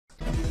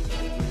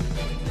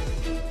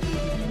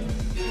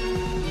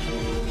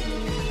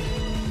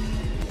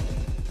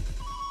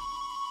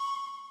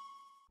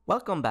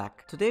Welcome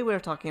back. Today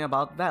we're talking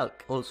about Velch,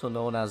 also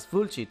known as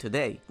Vulci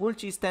today.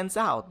 Vulci stands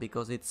out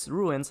because its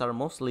ruins are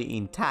mostly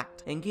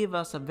intact and give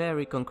us a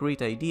very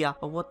concrete idea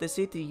of what the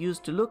city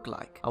used to look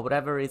like.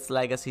 However, its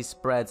legacy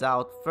spreads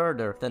out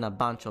further than a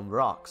bunch of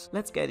rocks.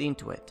 Let's get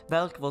into it.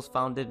 Velch was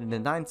founded in the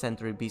 9th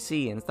century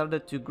BC and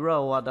started to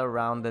grow at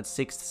around the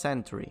 6th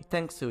century,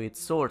 thanks to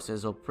its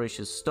sources of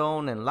precious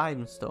stone and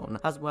limestone,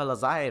 as well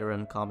as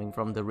iron coming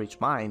from the rich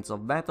mines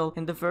of metal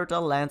in the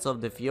fertile lands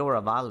of the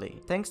Fiora valley.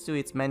 Thanks to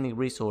its many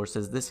resources,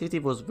 the city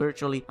was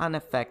virtually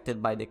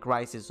unaffected by the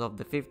crisis of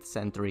the 5th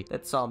century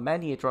that saw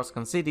many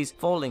Etruscan cities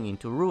falling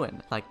into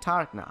ruin, like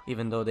Tarchna,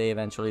 even though they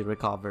eventually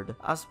recovered.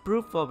 As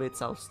proof of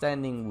its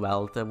outstanding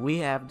wealth, we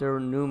have their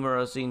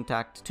numerous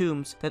intact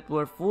tombs that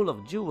were full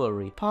of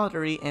jewelry,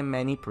 pottery, and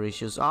many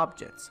precious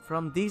objects.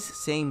 From these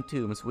same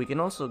tombs, we can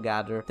also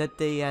gather that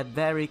they had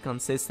very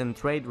consistent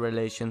trade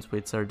relations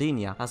with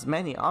Sardinia, as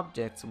many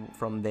objects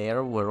from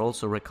there were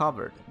also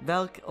recovered.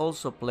 Velch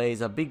also plays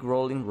a big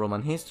role in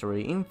Roman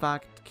history. In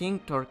fact,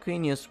 King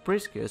Tarquinius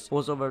Priscus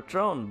was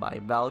overthrown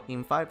by Velch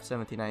in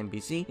 579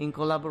 BC in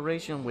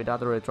collaboration with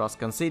other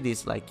Etruscan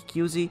cities like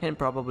Chiusi and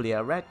probably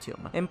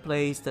Arretium, and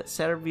placed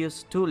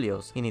Servius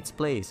Tullius in its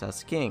place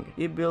as king.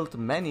 He built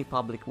many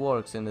public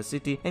works in the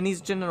city and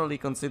is generally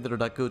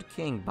considered a good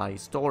king by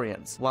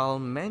historians. While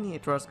many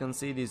Etruscan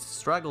cities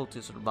struggled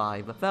to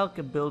survive,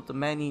 Velch built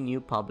many new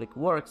public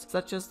works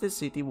such as the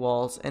city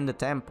walls and the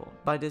temple.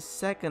 By the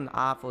second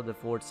half of the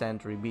 4th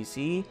century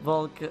BCE,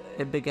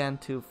 Velch began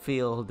to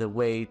feel the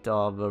weight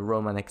of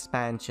Roman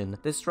expansion.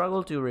 The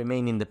struggle to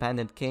remain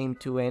independent came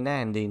to an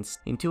end in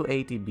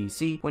 280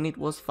 BC when it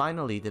was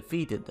finally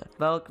defeated.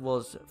 Velch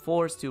was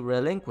forced to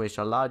relinquish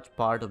a large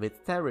part of its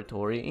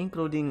territory,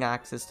 including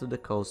access to the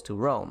coast to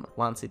Rome.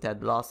 Once it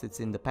had lost its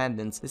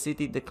independence, the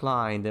city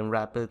declined and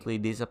rapidly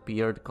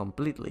disappeared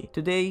completely.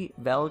 Today,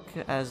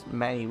 Velch has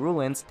many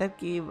ruins that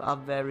give a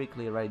very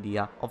clear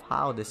idea of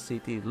how the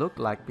city looked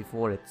like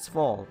before its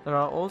fall. There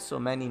are also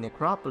many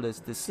necropolis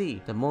to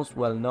see. The most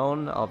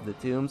well-known of the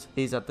tombs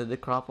is at the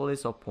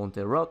necropolis of Ponte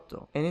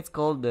Rotto, and it's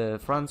called the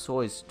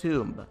Francois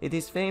tomb. It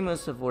is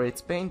famous for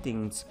its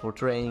paintings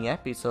portraying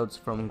episodes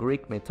from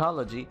Greek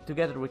mythology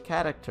together with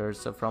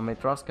characters from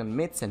Etruscan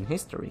myths and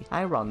history.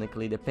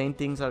 Ironically, the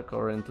paintings are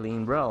currently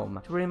in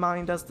Rome to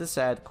remind us the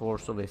sad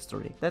course of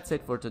history. That's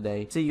it for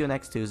today. See you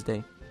next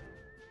Tuesday.